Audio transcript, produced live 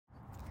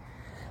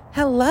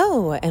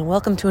Hello, and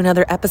welcome to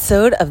another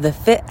episode of the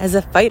Fit as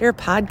a Fighter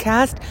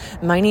podcast.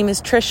 My name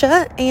is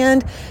Trisha,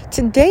 and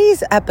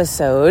today's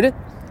episode,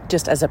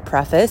 just as a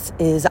preface,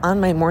 is on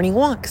my morning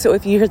walk. So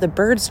if you hear the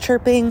birds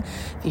chirping,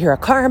 if you hear a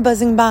car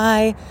buzzing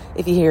by,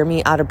 if you hear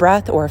me out of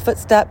breath or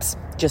footsteps,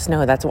 just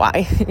know that's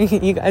why.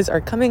 You guys are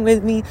coming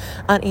with me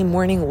on a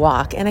morning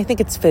walk, and I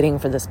think it's fitting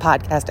for this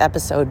podcast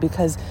episode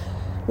because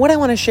what I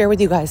want to share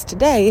with you guys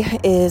today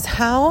is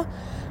how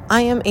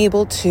I am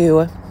able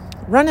to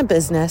run a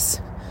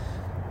business,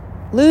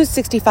 lose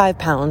 65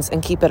 pounds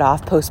and keep it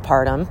off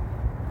postpartum,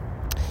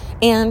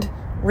 and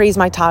raise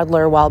my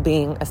toddler while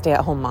being a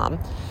stay-at-home mom.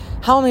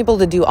 How I'm able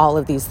to do all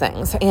of these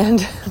things. And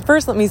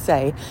first, let me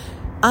say,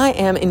 I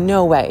am in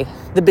no way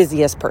the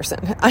busiest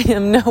person. I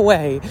am no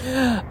way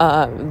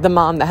the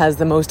mom that has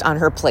the most on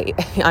her plate.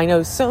 I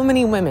know so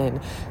many women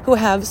who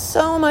have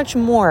so much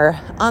more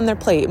on their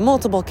plate,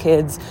 multiple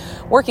kids,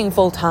 working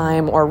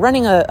full-time, or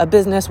running a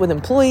business with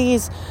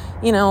employees,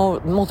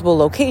 multiple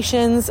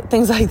locations,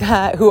 things like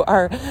that, who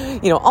are,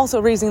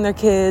 also raising their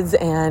kids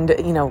and,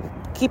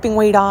 keeping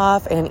weight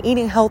off and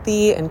eating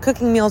healthy and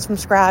cooking meals from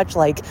scratch.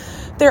 Like,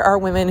 there are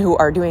women who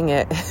are doing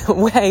it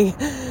way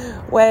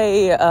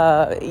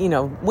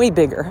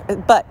bigger.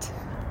 But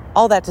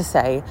all that to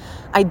say,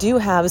 I do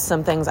have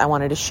some things I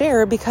wanted to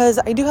share because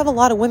I do have a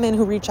lot of women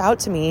who reach out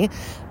to me,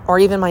 or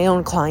even my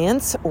own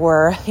clients,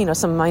 or,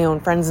 some of my own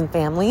friends and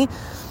family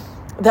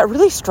that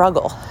really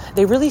struggle.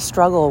 They really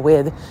struggle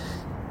with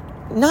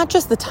not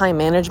just the time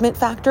management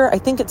factor. I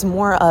think it's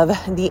more of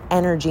the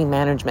energy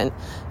management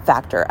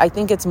factor. I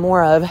think it's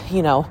more of,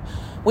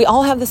 we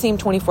all have the same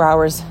 24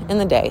 hours in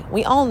the day.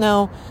 We all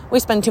know we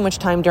spend too much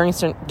time doing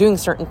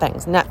certain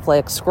things,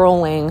 Netflix,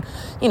 scrolling,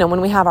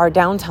 when we have our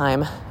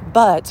downtime,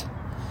 but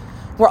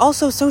we're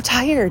also so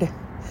tired.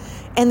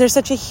 And there's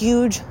such a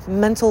huge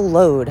mental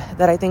load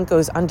that I think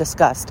goes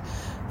undiscussed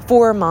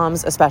for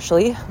moms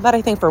especially, but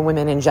I think for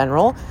women in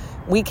general.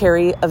 We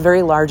carry a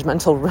very large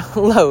mental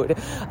load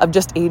of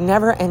just a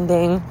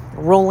never-ending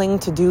rolling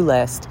to-do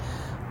list,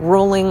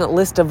 rolling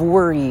list of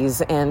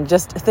worries, and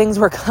just things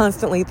we're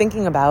constantly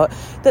thinking about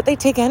that they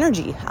take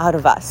energy out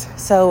of us.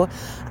 So,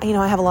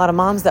 I have a lot of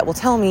moms that will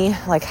tell me,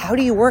 like, how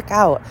do you work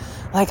out?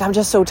 Like, I'm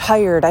just so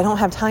tired. I don't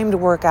have time to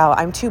work out.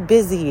 I'm too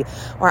busy,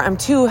 or I'm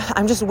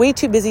just way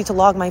too busy to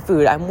log my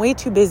food. I'm way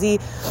too busy,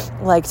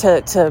 like,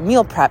 to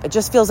meal prep. It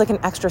just feels like an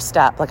extra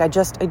step. Like, I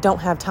don't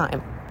have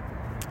time.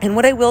 And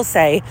what I will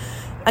say,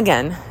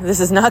 again, this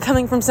is not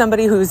coming from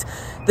somebody who's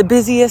the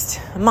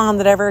busiest mom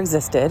that ever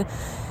existed.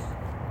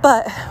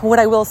 But what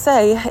I will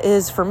say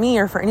is, for me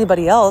or for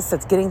anybody else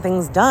that's getting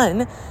things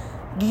done,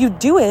 you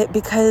do it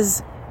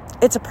because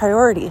it's a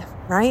priority,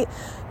 right?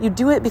 You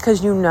do it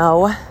because you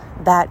know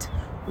that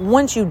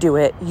once you do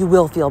it, you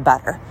will feel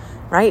better,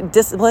 right?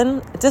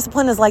 Discipline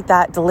is like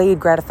that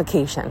delayed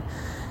gratification.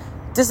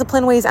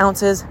 Discipline weighs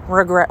ounces,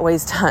 regret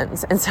weighs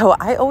tons. And so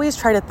I always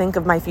try to think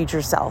of my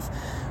future self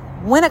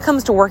when it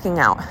comes to working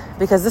out,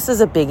 because this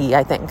is a biggie,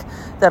 I think,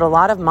 that a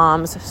lot of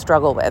moms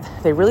struggle with.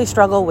 They really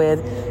struggle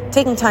with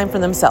taking time for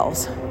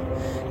themselves.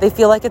 They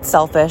feel like it's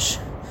selfish.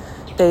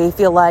 They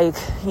feel like,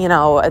 they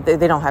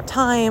don't have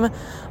time.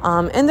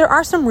 And there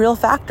are some real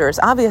factors.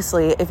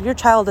 Obviously, if your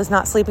child is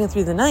not sleeping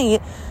through the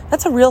night,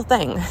 that's a real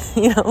thing,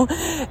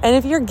 And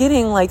if you're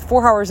getting like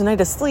 4 hours a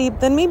night of sleep,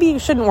 then maybe you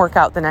shouldn't work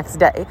out the next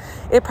day.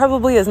 It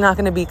probably is not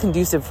going to be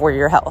conducive for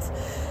your health.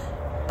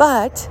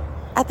 But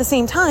at the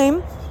same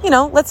time,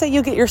 let's say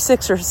you get your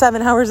 6 or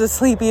 7 hours of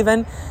sleep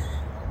even,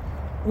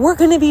 we're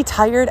going to be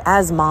tired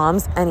as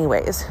moms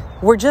anyways.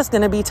 We're just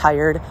going to be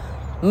tired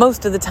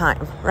most of the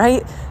time,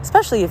 right?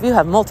 Especially if you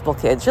have multiple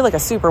kids, you're like a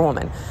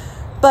superwoman.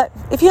 But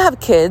if you have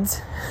kids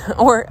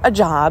or a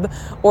job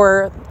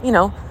or,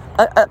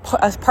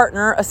 a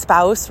partner, a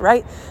spouse,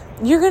 right?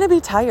 You're going to be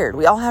tired.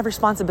 We all have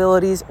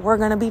responsibilities. We're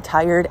going to be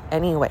tired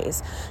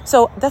anyways.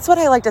 So that's what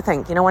I like to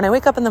think. When I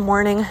wake up in the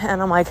morning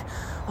and I'm like,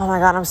 oh my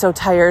God, I'm so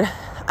tired.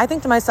 I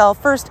think to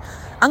myself, first,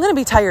 I'm going to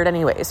be tired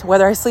anyways.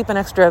 Whether I sleep an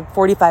extra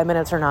 45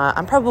 minutes or not,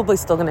 I'm probably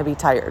still going to be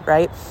tired,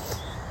 right?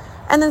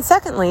 And then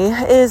secondly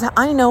is,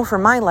 I know for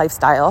my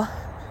lifestyle,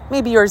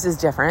 maybe yours is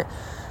different.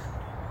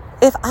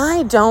 If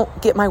I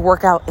don't get my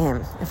workout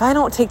in, if I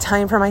don't take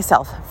time for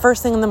myself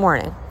first thing in the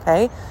morning,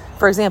 okay?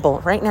 For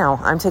example, right now,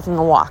 I'm taking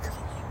a walk.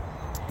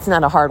 It's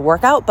not a hard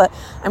workout, but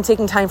I'm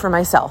taking time for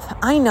myself.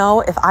 I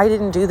know if I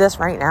didn't do this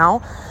right now,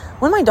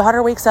 when my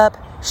daughter wakes up,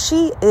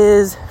 she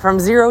is from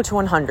 0 to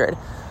 100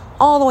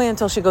 all the way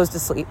until she goes to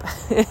sleep.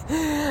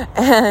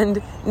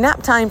 And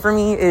nap time for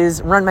me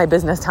is run my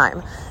business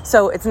time.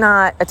 So it's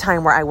not a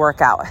time where I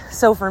work out.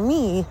 So for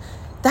me,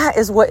 that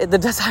is what the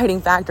deciding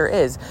factor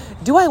is.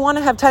 Do I want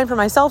to have time for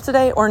myself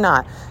today or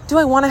not? Do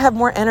I want to have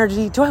more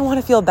energy? Do I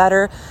want to feel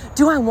better?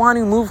 Do I want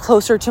to move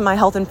closer to my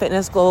health and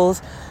fitness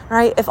goals?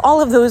 Right? If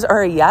all of those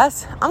are a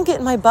yes, I'm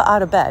getting my butt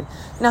out of bed.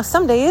 Now,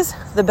 some days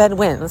the bed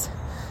wins.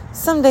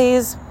 Some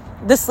days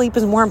the sleep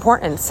is more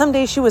important. Some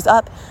days she was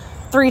up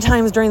 3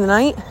 times during the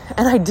night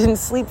and I didn't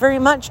sleep very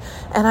much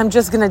and I'm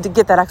just going to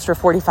get that extra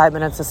 45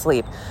 minutes of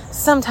sleep.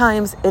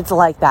 Sometimes it's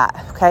like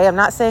that, okay? I'm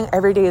not saying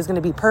every day is going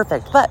to be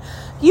perfect, but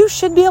you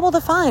should be able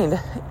to find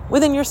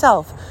within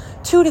yourself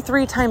 2 to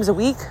 3 times a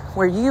week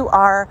where you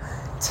are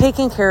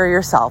taking care of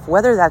yourself,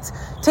 whether that's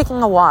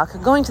taking a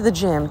walk, going to the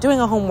gym, doing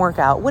a home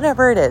workout,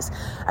 whatever it is.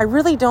 I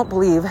really don't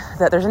believe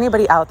that there's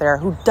anybody out there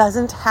who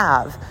doesn't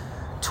have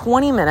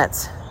 20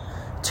 minutes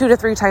 2 to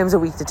 3 times a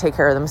week to take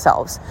care of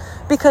themselves.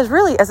 Because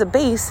really, as a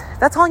base,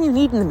 that's all you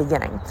need in the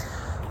beginning.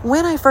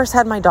 When I first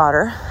had my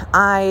daughter,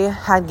 I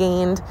had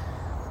gained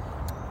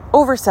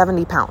over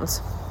 70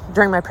 pounds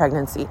during my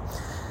pregnancy.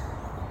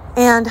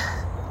 And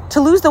to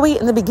lose the weight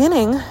in the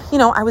beginning,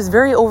 I was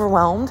very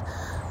overwhelmed.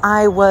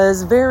 I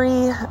was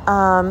very,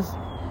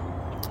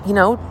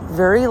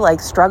 very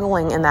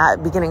struggling in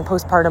that beginning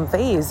postpartum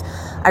phase.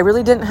 I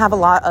really didn't have a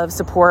lot of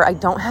support. I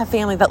don't have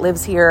family that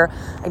lives here.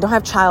 I don't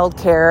have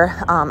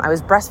childcare. I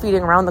was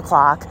breastfeeding around the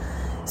clock.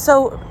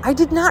 So I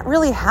did not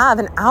really have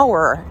an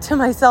hour to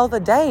myself a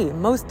day,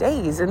 most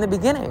days in the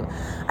beginning.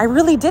 I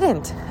really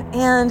didn't.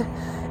 And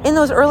in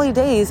those early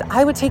days,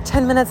 I would take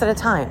 10 minutes at a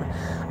time.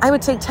 I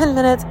would take 10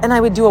 minutes and I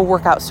would do a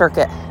workout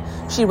circuit.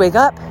 She'd wake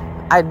up,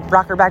 I'd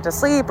rock her back to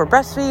sleep or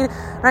breastfeed,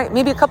 right?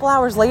 Maybe a couple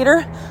hours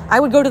later,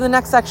 I would go to the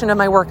next section of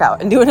my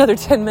workout and do another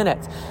 10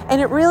 minutes. And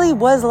it really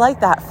was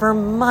like that for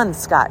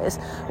months, guys,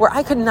 where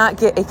I could not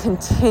get a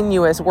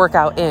continuous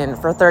workout in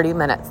for 30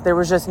 minutes. There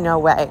was just no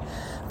way.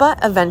 But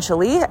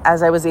eventually,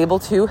 as I was able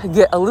to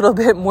get a little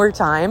bit more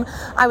time,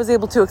 I was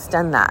able to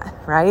extend that,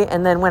 right?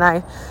 And then when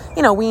I,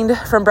 weaned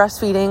from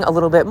breastfeeding a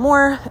little bit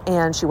more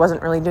and she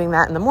wasn't really doing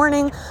that in the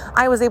morning,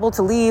 I was able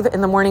to leave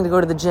in the morning to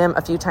go to the gym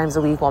a few times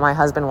a week while my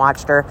husband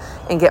watched her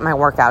and get my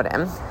workout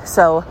in.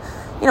 So,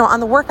 on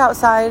the workout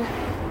side,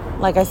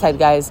 like I said,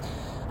 guys,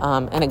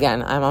 and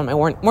again, I'm on my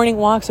morning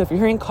walk. So if you're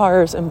hearing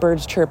cars and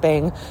birds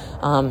chirping,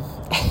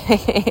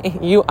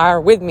 you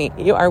are with me.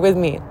 You are with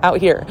me out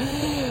here.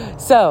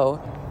 So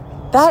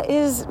that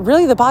is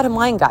really the bottom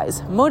line,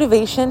 guys.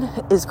 Motivation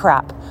is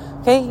crap.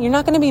 Okay, you're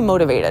not going to be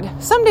motivated.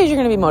 Some days you're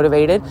going to be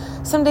motivated.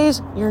 Some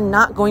days you're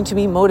not going to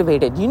be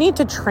motivated. You need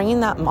to train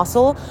that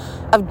muscle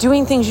of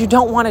doing things you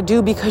don't want to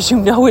do because you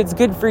know it's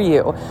good for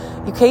you.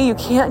 Okay, you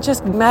can't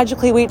just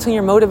magically wait till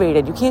you're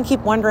motivated. You can't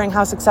keep wondering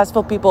how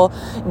successful people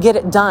get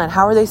it done.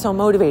 How are they so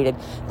motivated?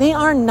 They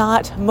are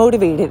not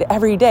motivated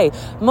every day.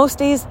 Most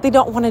days they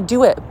don't want to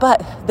do it,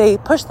 but they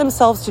push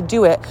themselves to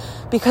do it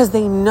because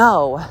they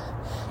know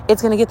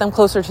it's going to get them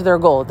closer to their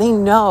goal. They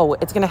know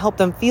it's going to help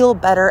them feel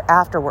better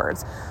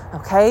afterwards.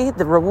 Okay?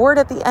 The reward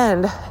at the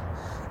end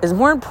is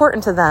more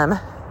important to them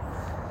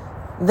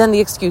than the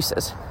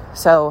excuses.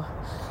 So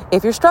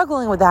if you're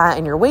struggling with that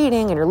and you're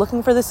waiting and you're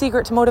looking for the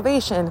secret to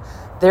motivation,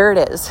 there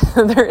it is.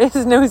 There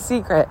is no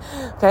secret.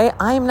 Okay?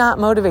 I'm not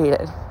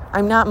motivated.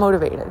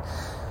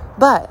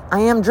 But I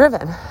am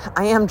driven.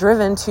 I am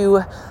driven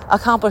to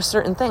accomplish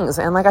certain things.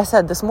 And like I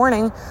said, this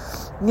morning,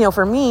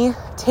 for me,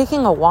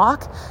 taking a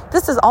walk,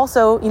 this is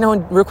also,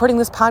 recording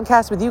this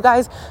podcast with you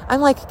guys,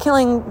 I'm like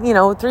killing,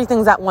 3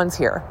 things at once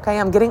here. Okay.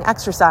 I'm getting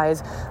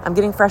exercise. I'm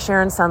getting fresh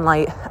air and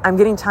sunlight. I'm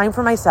getting time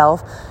for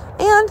myself,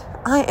 and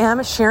I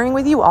am sharing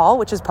with you all,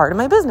 which is part of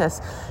my business.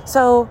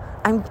 So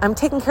I'm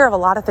taking care of a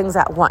lot of things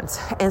at once.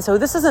 And so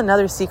this is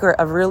another secret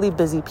of really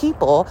busy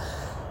people.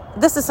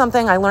 This is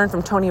something I learned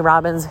from Tony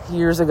Robbins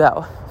years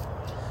ago.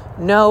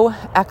 No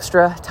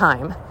extra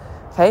time.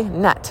 Okay.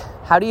 Net.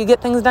 How do you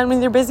get things done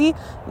when you're busy?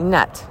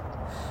 Net.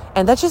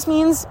 And that just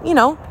means,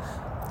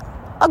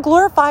 a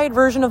glorified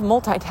version of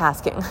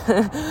multitasking.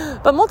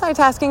 But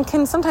multitasking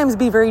can sometimes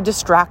be very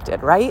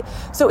distracted, right?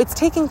 So it's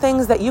taking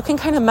things that you can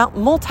kind of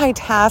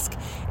multitask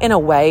in a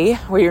way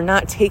where you're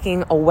not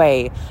taking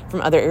away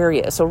from other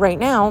areas. So right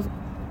now,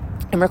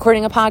 I'm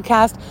recording a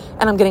podcast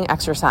and I'm getting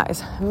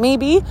exercise.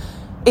 Maybe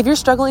if you're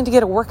struggling to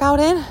get a workout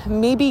in,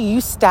 maybe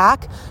you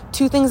stack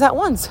 2 things at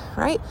once,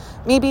 right?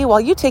 Maybe while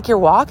you take your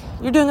walk,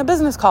 you're doing a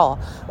business call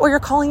or you're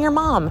calling your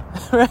mom,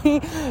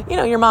 right?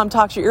 Your mom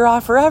talks your ear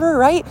off forever,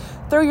 right?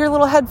 Throw your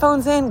little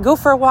headphones in, go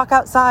for a walk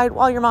outside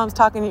while your mom's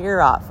talking your ear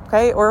off,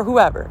 okay? Or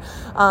whoever.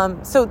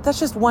 So that's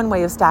just one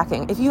way of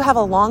stacking. If you have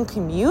a long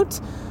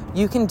commute,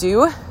 you can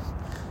do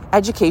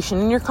education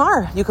in your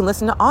car. You can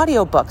listen to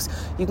audiobooks.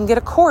 You can get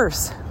a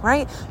course,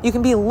 right? You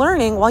can be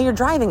learning while you're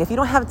driving. If you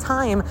don't have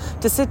time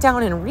to sit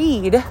down and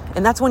read,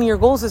 and that's one of your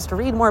goals is to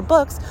read more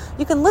books,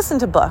 you can listen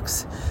to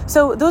books.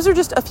 So those are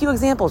just a few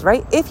examples,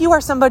 right? If you are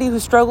somebody who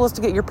struggles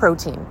to get your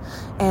protein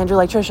and you're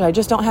like, Trisha, I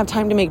just don't have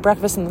time to make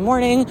breakfast in the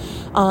morning.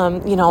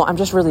 I'm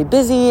just really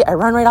busy. I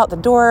run right out the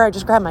door. I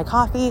just grab my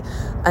coffee.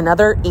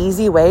 Another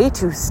easy way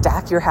to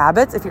stack your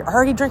habits. If you're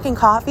already drinking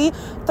coffee,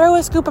 throw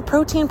a scoop of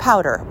protein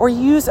powder or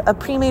use a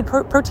pre-made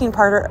protein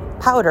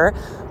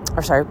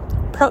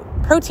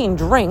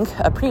drink,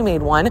 a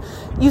pre-made one,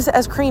 use it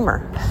as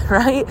creamer,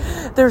 right?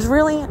 There's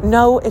really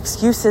no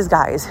excuses,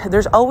 guys.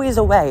 There's always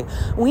a way.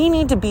 We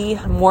need to be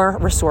more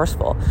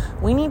resourceful.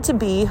 We need to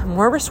be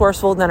more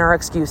resourceful than our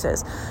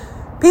excuses.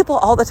 People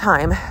all the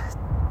time,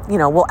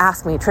 will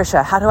ask me,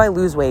 Trisha, how do I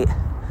lose weight?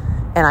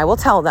 and I will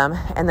tell them,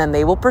 and then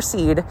they will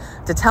proceed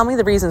to tell me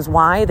the reasons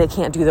why they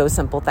can't do those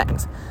simple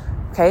things.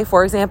 Okay,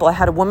 for example, I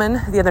had a woman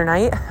the other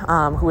night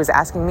who was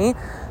asking me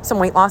some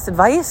weight loss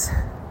advice.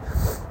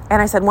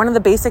 And I said, one of the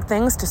basic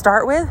things to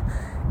start with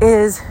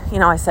is,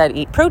 I said,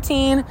 eat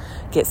protein,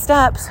 get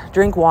steps,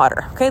 drink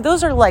water. Okay,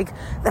 those are like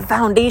the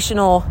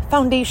foundational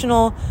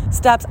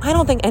steps. I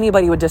don't think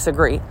anybody would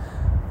disagree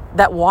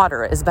that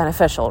water is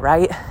beneficial,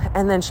 right?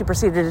 And then she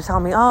proceeded to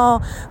tell me,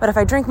 but if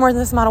I drink more than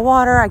this amount of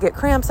water, I get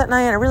cramps at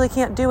night and I really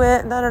can't do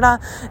it, and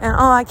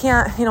I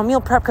can't,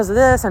 meal prep because of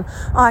this, and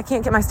I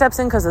can't get my steps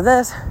in because of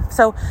this.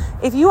 So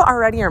if you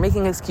already are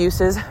making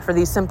excuses for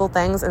these simple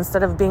things,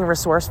 instead of being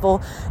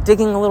resourceful,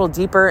 digging a little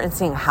deeper and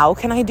seeing, how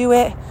can I do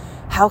it?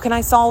 How can I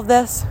solve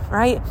this,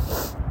 right?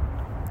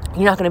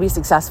 You're not going to be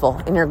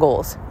successful in your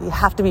goals. You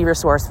have to be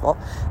resourceful,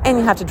 and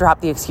you have to drop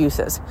the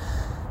excuses.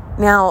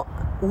 Now,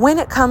 when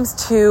it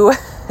comes to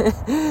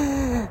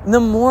the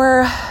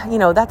more,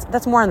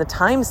 that's more on the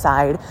time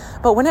side.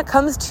 But when it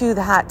comes to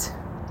that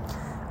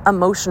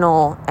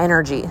emotional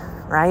energy,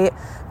 right?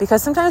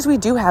 Because sometimes we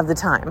do have the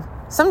time.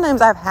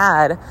 Sometimes I've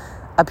had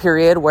a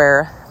period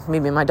where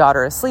maybe my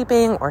daughter is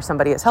sleeping or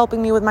somebody is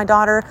helping me with my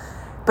daughter,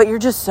 but you're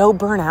just so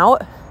burnt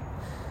out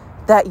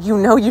that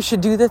you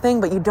should do the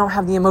thing, but you don't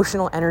have the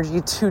emotional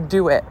energy to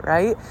do it,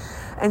 right?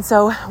 And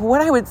so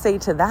what I would say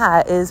to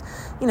that is,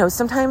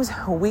 sometimes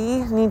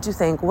we need to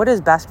think, what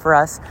is best for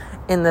us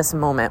in this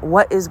moment?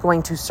 What is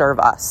going to serve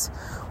us?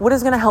 What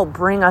is going to help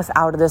bring us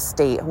out of this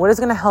state? What is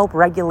going to help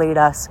regulate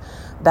us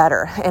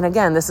better? And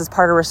again, this is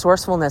part of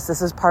resourcefulness.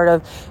 This is part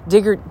of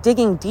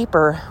digging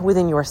deeper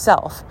within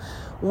yourself.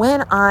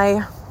 When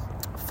I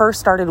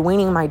first started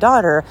weaning my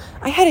daughter,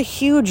 I had a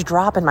huge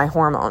drop in my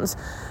hormones.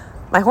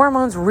 My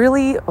hormones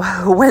really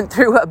went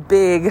through it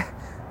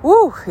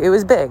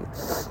was big.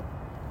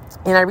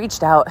 And I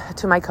reached out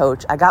to my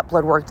coach. I got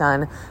blood work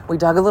done. We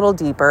dug a little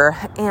deeper,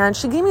 and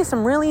she gave me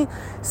some really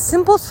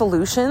simple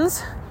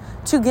solutions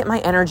to get my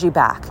energy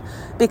back,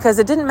 because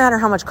it didn't matter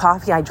how much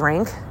coffee I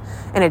drank,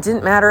 and it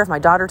didn't matter if my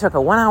daughter took a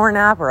 1-hour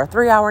nap or a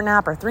 3-hour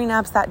nap or 3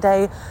 naps that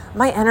day.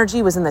 My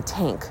energy was in the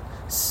tank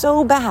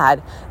so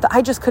bad that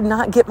I just could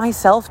not get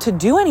myself to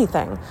do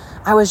anything.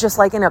 I was just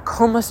like in a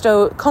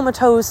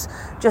comatose,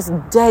 just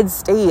dead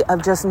state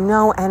of just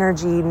no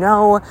energy,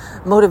 no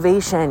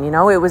motivation.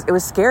 It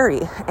was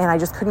scary, and I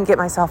just couldn't get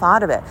myself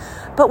out of it.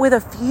 But with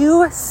a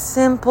few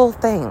simple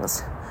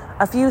things,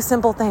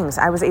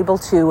 I was able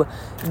to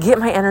get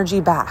my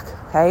energy back.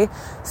 Okay.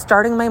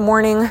 Starting my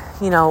morning,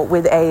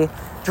 with a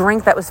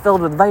drink that was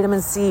filled with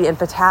vitamin C and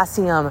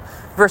potassium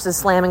versus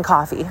slamming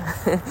coffee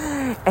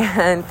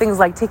and things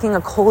like taking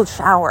a cold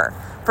shower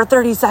for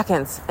 30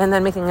 seconds and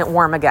then making it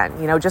warm again,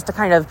 just to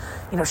kind of,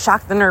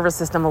 shock the nervous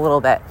system a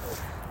little bit.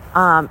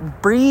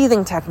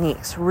 Breathing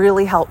techniques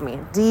really helped me.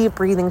 Deep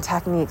breathing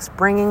techniques,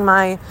 bringing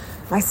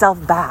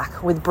myself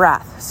back with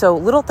breath. So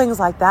little things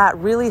like that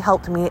really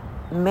helped me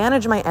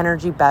manage my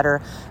energy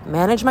better,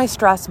 manage my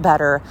stress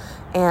better,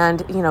 and,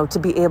 to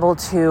be able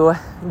to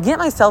get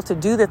myself to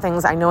do the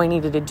things I know I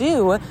needed to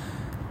do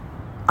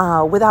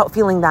without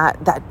feeling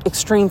that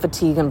extreme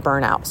fatigue and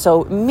burnout.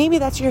 So maybe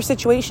that's your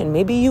situation.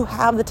 Maybe you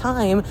have the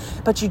time,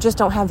 but you just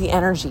don't have the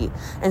energy.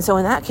 And so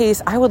in that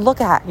case, I would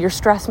look at your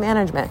stress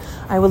management.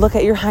 I would look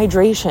at your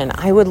hydration.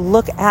 I would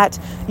look at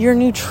your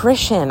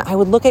nutrition. I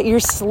would look at your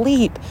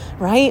sleep,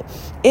 right?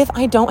 If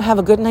I don't have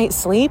a good night's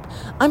sleep,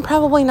 I'm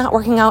probably not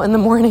working out in the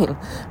morning,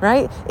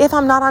 right? If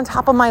I'm not on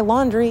top of my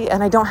laundry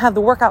and I don't have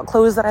the workout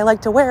clothes that I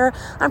like to wear,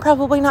 I'm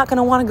probably not going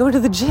to want to go to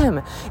the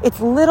gym. It's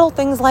little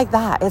things like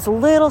that. It's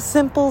little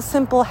simple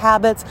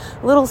habits,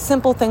 little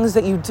simple things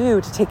that you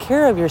do to take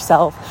care of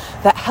yourself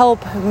that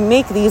help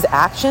make these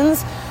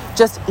actions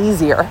just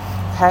easier,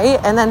 okay?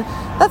 And then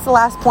that's the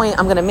last point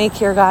I'm going to make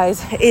here,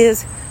 guys,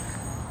 is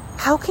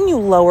how can you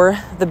lower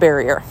the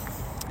barrier?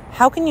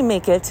 How can you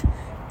make it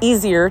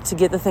easier to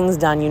get the things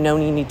done you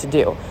need to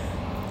do?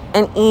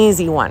 An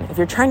easy one. If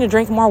you're trying to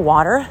drink more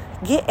water,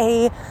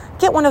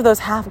 get one of those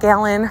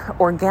half-gallon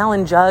or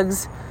gallon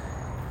jugs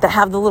that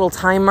have the little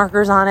time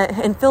markers on it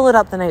and fill it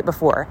up the night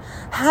before.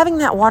 Having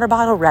that water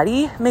bottle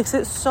ready makes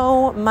it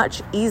so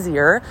much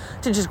easier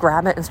to just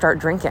grab it and start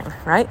drinking,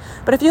 right?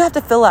 But if you have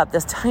to fill up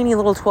this tiny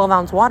little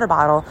 12-ounce water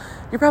bottle,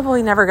 you're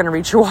probably never going to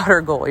reach your water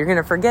goal. You're going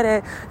to forget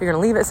it. You're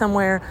going to leave it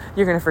somewhere.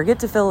 You're going to forget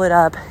to fill it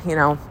up.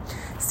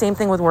 Same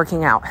thing with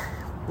working out.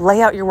 Lay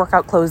out your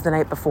workout clothes the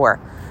night before.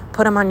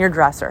 Put them on your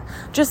dresser.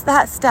 Just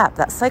that step,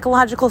 that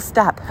psychological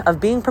step of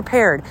being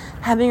prepared,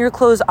 having your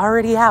clothes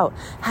already out,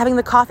 having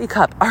the coffee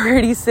cup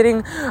already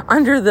sitting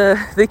under the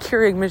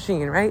Keurig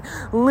machine, right?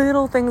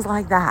 Little things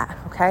like that,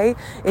 okay?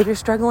 If you're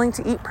struggling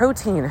to eat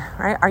protein,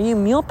 right? Are you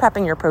meal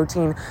prepping your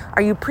protein?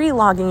 Are you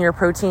pre-logging your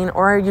protein,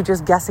 or are you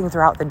just guessing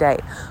throughout the day?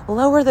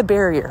 Lower the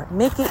barrier.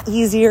 Make it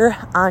easier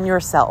on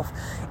yourself.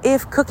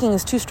 If cooking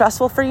is too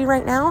stressful for you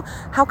right now,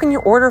 how can you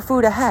order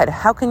food ahead?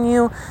 How can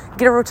you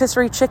get a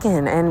rotisserie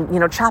chicken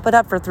and, chop it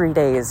up for 3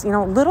 days?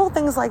 Little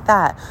things like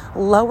that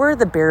lower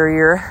the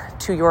barrier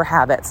to your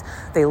habits.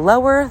 They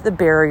lower the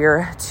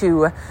barrier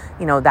to,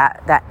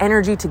 that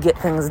energy to get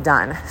things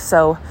done.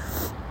 So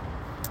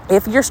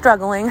if you're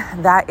struggling,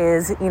 that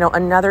is,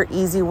 another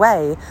easy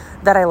way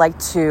that I like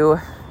to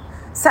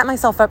set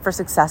myself up for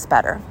success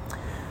better.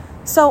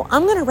 So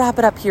I'm going to wrap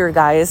it up here,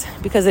 guys,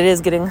 because it is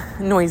getting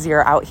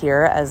noisier out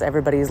here as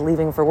everybody's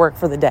leaving for work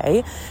for the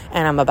day.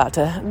 And I'm about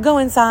to go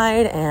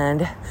inside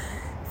and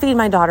feed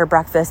my daughter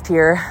breakfast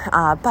here.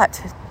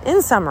 But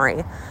in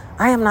summary,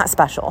 I am not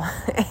special.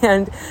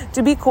 And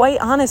to be quite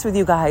honest with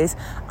you guys,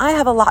 I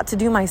have a lot to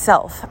do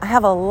myself. I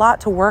have a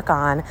lot to work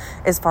on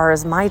as far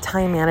as my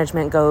time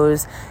management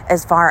goes,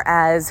 as far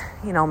as,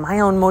 my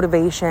own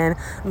motivation,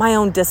 my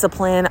own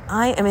discipline.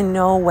 I am in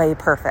no way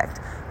perfect.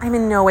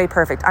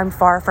 I'm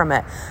far from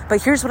it.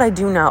 But here's what I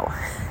do know.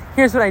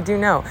 Is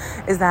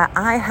that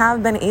I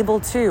have been able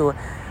to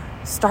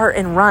start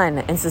and run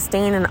and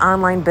sustain an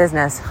online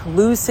business,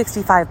 lose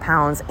 65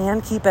 pounds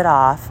and keep it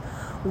off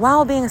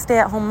while being a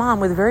stay-at-home mom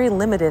with very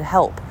limited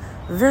help.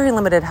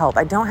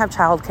 I don't have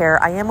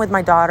childcare. I am with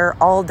my daughter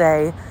all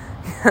day,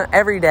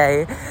 every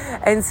day.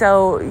 And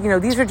so,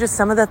 these are just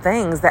some of the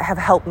things that have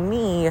helped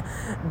me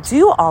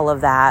do all of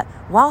that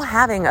while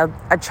having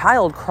a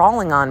child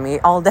crawling on me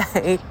all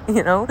day,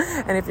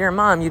 and if you're a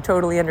mom, you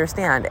totally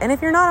understand. And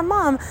if you're not a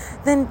mom,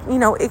 then,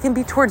 it can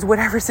be towards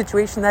whatever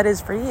situation that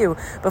is for you.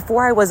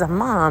 Before I was a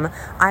mom,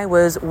 I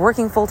was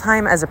working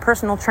full-time as a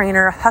personal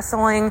trainer,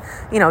 hustling,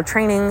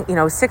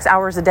 training, 6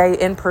 hours a day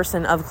in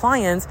person of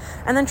clients,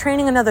 and then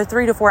training another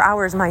 3 to 4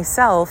 hours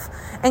myself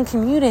and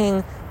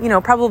commuting,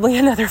 probably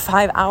another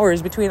 5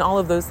 hours between all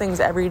of those things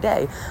every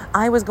day.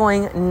 I was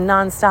going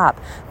nonstop,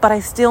 but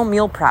I still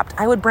meal prepped.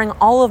 I would bring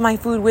all of my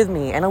food with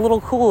me in a little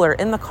cooler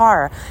in the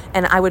car,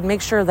 and I would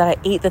make sure that I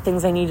ate the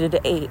things I needed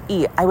to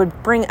eat. I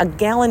would bring a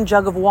gallon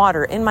jug of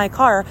water in my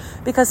car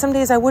because some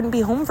days I wouldn't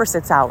be home for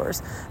 6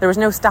 hours. There was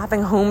no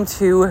stopping home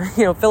to,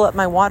 fill up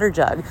my water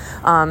jug.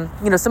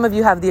 Some of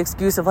you have the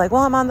excuse of like,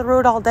 well, I'm on the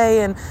road all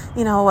day and,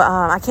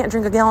 I can't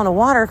drink a gallon of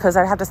water because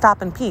I have to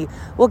stop and pee.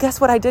 Well, guess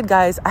what I did,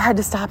 guys? I had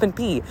to stop and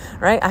pee,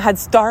 right? I had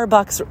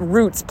Starbucks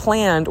routes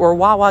planned or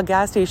Wawa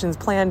gas stations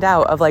planned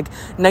out of like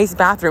nice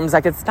bathrooms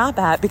I could stop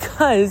at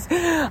because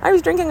I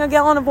was drinking a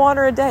gallon of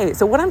water a day.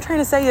 So what I'm trying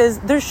to say is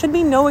there should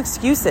be no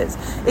excuses.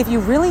 If you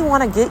really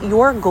want to get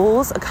your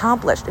goals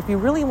accomplished, if you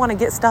really want to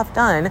get stuff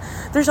done,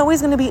 there's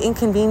always going to be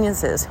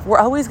inconveniences. We're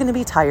always going to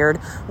be tired.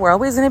 We're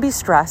always going to be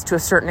stressed to a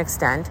certain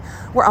extent.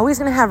 We're always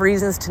going to have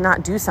reasons to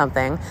not do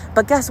something.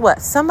 But guess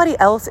what? Somebody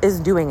else is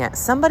doing it.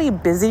 Somebody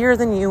busier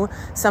than you,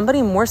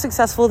 somebody more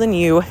successful than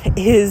you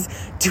is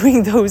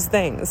doing those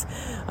things.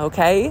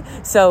 Okay?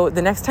 So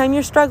the next time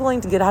you're struggling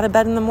to get out of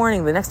bed in the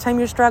morning, the next time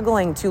you're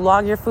struggling to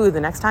log your food,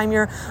 the next time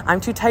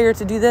I'm too tired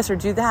to do this or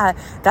do that,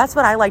 that's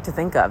what I like to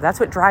think of. That's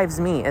what drives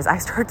me is I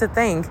start to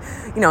think,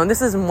 and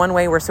this is one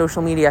way where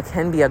social media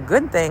can be a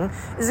good thing,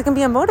 is it can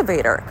be a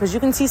motivator because you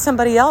can see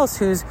somebody else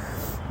who's,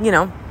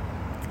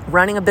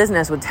 running a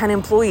business with 10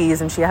 employees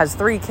and she has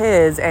 3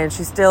 kids and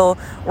she's still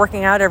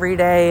working out every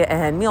day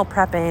and meal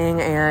prepping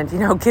and,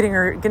 getting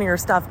her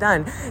stuff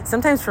done.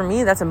 Sometimes for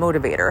me, that's a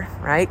motivator,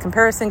 right?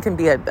 Comparison can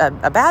be a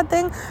bad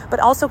thing, but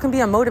also can be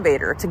a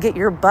motivator to get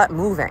your butt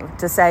moving,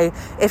 to say,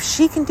 if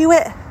she can do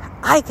it,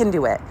 I can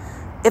do it.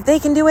 If they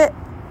can do it,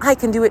 I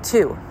can do it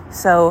too.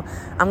 So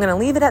I'm going to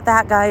leave it at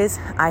that, guys.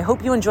 I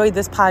hope you enjoyed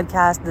this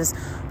podcast,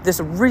 this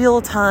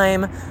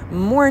real-time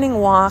morning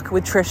walk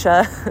with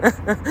Trisha.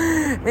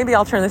 Maybe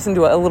I'll turn this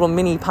into a little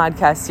mini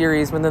podcast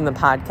series within the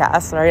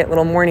podcast, all right?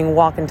 Little morning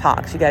walk and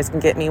talks. You guys can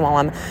get me while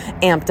I'm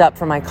amped up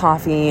for my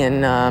coffee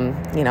and,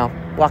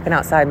 walking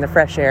outside in the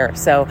fresh air.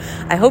 So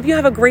I hope you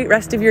have a great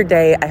rest of your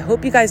day. I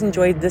hope you guys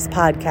enjoyed this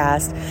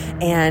podcast.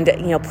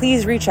 And,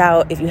 please reach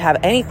out if you have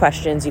any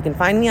questions. You can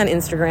find me on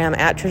Instagram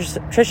at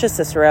Trisha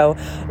Cicero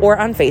or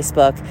on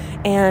Facebook.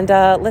 And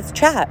let's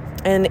chat.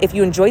 And if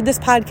you enjoyed this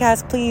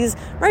podcast, please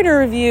write a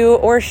review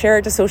or share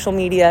it to social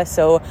media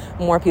so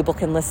more people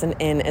can listen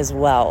in as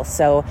well.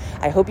 So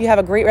I hope you have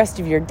a great rest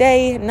of your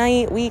day,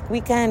 night, week,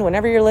 weekend,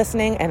 whenever you're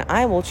listening. And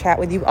I will chat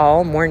with you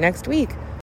all more next week.